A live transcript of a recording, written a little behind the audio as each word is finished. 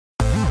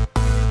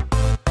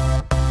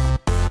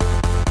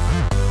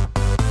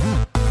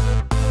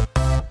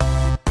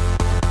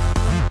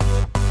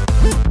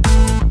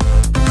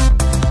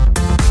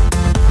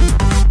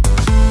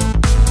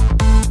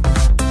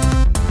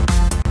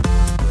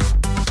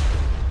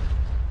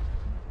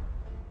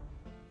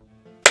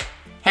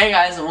Hey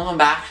guys, and welcome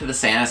back to the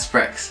Santa's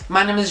Bricks.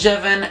 My name is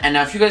Jevin, and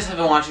now if you guys have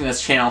been watching this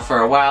channel for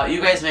a while,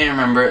 you guys may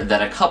remember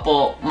that a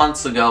couple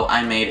months ago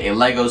I made a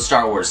LEGO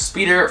Star Wars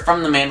speeder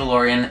from The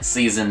Mandalorian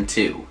Season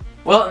 2.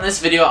 Well, in this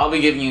video I'll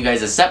be giving you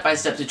guys a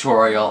step-by-step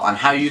tutorial on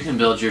how you can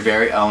build your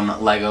very own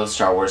LEGO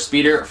Star Wars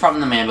speeder from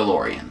The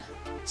Mandalorian.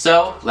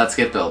 So, let's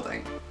get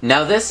building.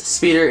 Now this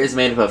speeder is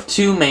made up of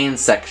two main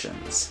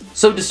sections.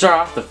 So to start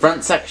off the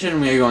front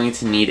section, we are going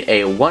to need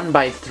a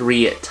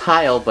 1x3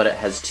 tile, but it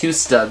has two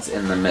studs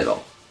in the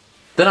middle.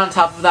 Then on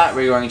top of that,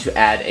 we're going to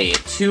add a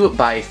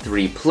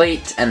 2x3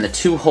 plate, and the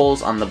two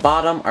holes on the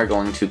bottom are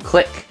going to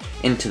click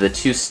into the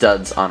two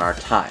studs on our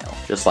tile,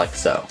 just like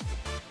so.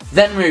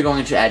 Then we're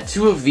going to add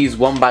two of these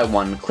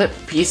 1x1 clip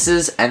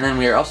pieces, and then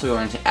we are also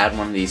going to add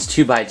one of these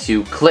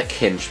 2x2 click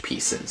hinge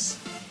pieces.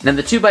 Now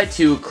the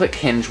 2x2 click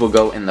hinge will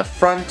go in the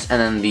front, and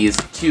then these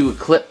two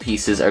clip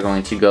pieces are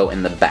going to go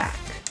in the back,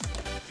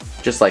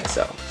 just like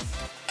so.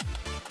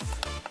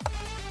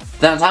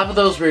 Then on top of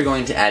those, we're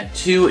going to add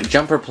two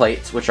jumper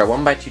plates, which are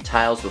 1x2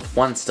 tiles with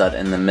one stud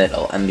in the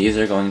middle, and these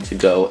are going to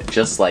go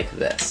just like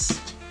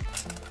this.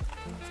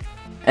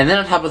 And then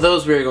on top of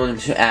those, we're going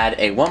to add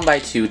a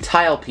 1x2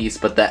 tile piece,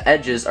 but the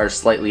edges are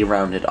slightly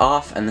rounded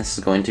off, and this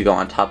is going to go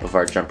on top of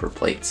our jumper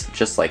plates,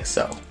 just like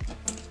so.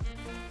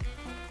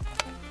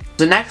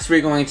 So next, we're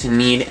going to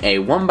need a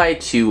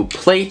 1x2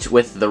 plate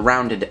with the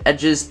rounded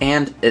edges,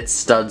 and its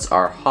studs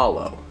are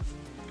hollow.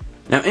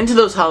 Now into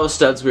those hollow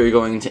studs, we're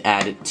going to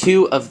add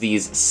two of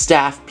these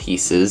staff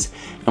pieces,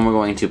 and we're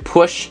going to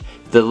push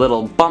the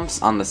little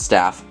bumps on the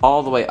staff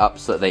all the way up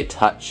so that they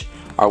touch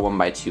our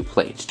 1x2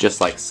 plate, just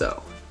like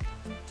so.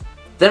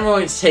 Then we're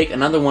going to take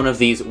another one of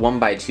these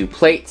 1x2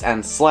 plates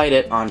and slide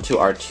it onto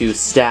our two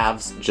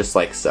staves, just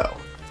like so.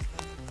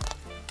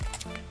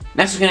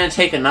 Next, we're going to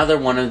take another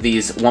one of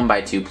these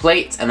 1x2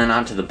 plates, and then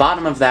onto the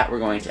bottom of that, we're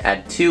going to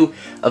add two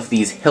of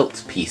these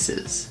hilt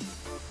pieces,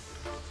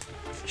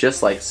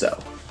 just like so.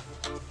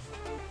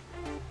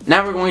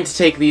 Now we're going to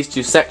take these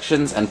two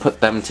sections and put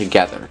them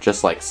together,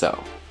 just like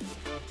so.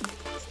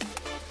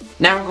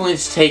 Now we're going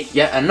to take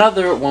yet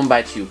another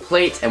 1x2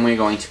 plate, and we're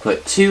going to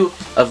put two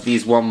of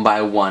these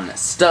 1x1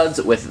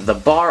 studs with the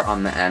bar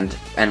on the end,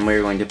 and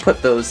we're going to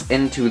put those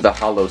into the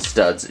hollow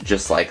studs,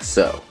 just like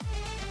so.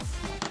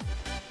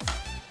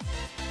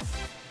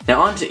 Now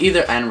onto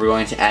either end, we're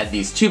going to add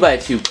these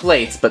 2x2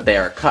 plates, but they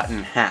are cut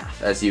in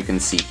half, as you can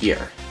see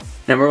here.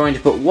 Now we're going to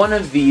put one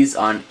of these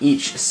on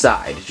each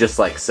side, just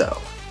like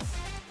so.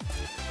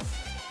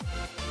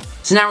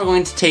 So now we're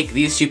going to take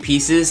these two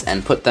pieces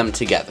and put them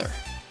together.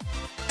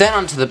 Then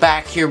onto the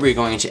back here, we're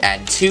going to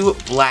add two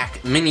black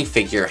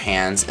minifigure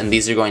hands, and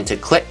these are going to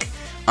click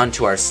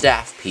onto our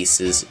staff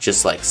pieces,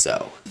 just like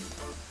so.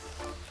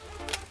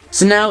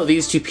 So now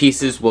these two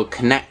pieces will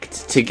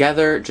connect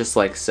together, just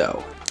like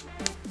so.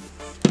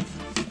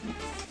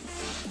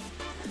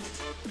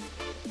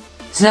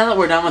 So now that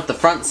we're done with the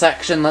front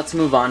section, let's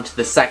move on to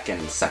the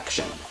second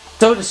section.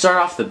 So to start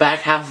off the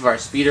back half of our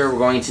speeder, we're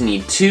going to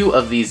need two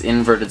of these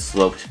inverted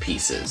sloped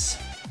pieces.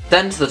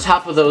 Then to the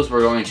top of those, we're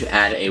going to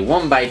add a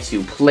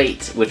 1x2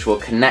 plate, which will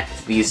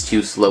connect these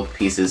two sloped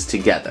pieces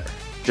together,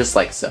 just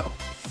like so.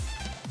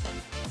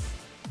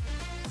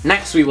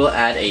 Next, we will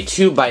add a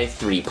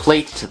 2x3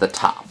 plate to the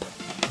top.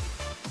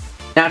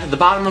 Now to the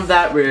bottom of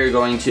that, we're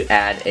going to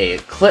add a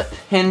clip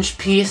hinge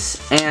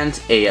piece and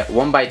a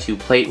 1x2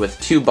 plate with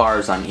two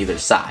bars on either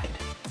side.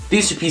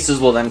 These two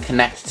pieces will then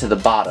connect to the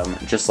bottom,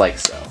 just like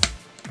so.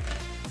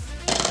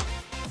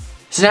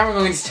 So now we're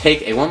going to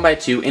take a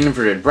 1x2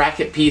 inverted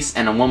bracket piece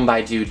and a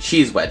 1x2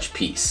 cheese wedge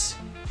piece.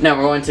 Now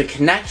we're going to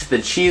connect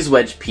the cheese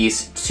wedge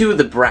piece to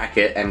the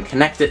bracket and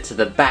connect it to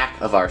the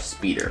back of our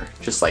speeder,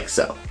 just like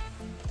so.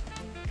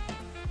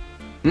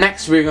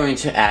 Next, we're going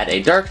to add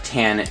a dark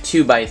tan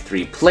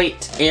 2x3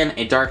 plate and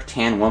a dark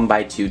tan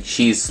 1x2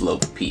 cheese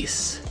slope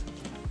piece.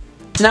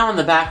 So now on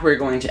the back, we're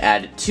going to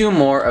add two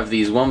more of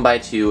these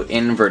 1x2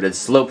 inverted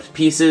sloped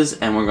pieces,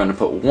 and we're going to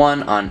put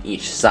one on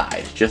each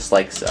side, just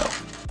like so.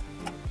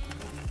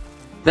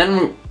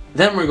 Then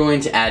we're going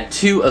to add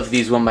two of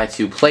these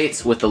 1x2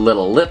 plates with a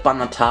little lip on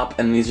the top,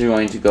 and these are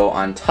going to go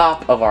on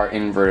top of our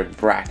inverted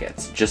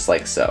brackets, just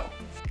like so.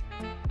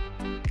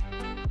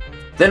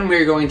 Then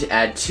we're going to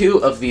add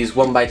two of these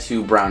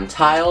 1x2 brown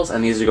tiles,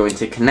 and these are going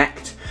to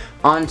connect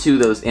onto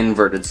those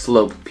inverted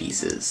slope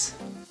pieces.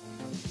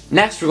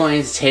 Next, we're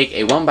going to take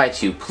a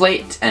 1x2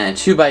 plate and a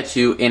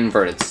 2x2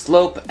 inverted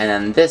slope, and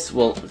then this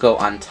will go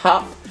on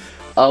top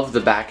of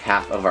the back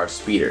half of our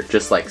speeder,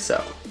 just like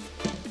so.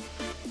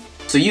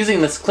 So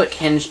using this click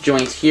hinge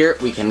joint here,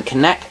 we can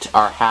connect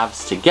our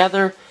halves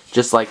together,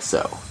 just like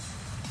so.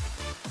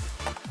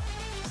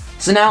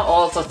 So now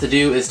all that's left to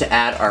do is to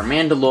add our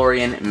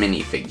Mandalorian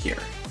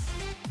minifigure.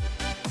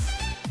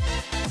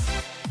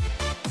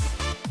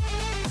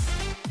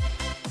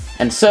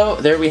 And so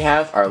there we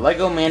have our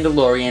LEGO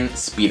Mandalorian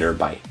speeder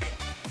bike.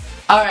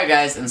 Alright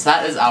guys, and so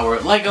that is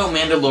our LEGO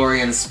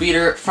Mandalorian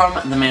speeder from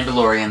The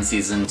Mandalorian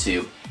Season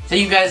 2.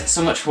 Thank you guys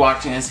so much for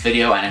watching this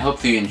video, and I hope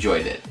that you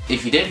enjoyed it.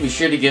 If you did, be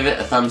sure to give it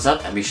a thumbs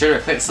up, and be sure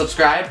to click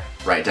subscribe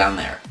right down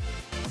there.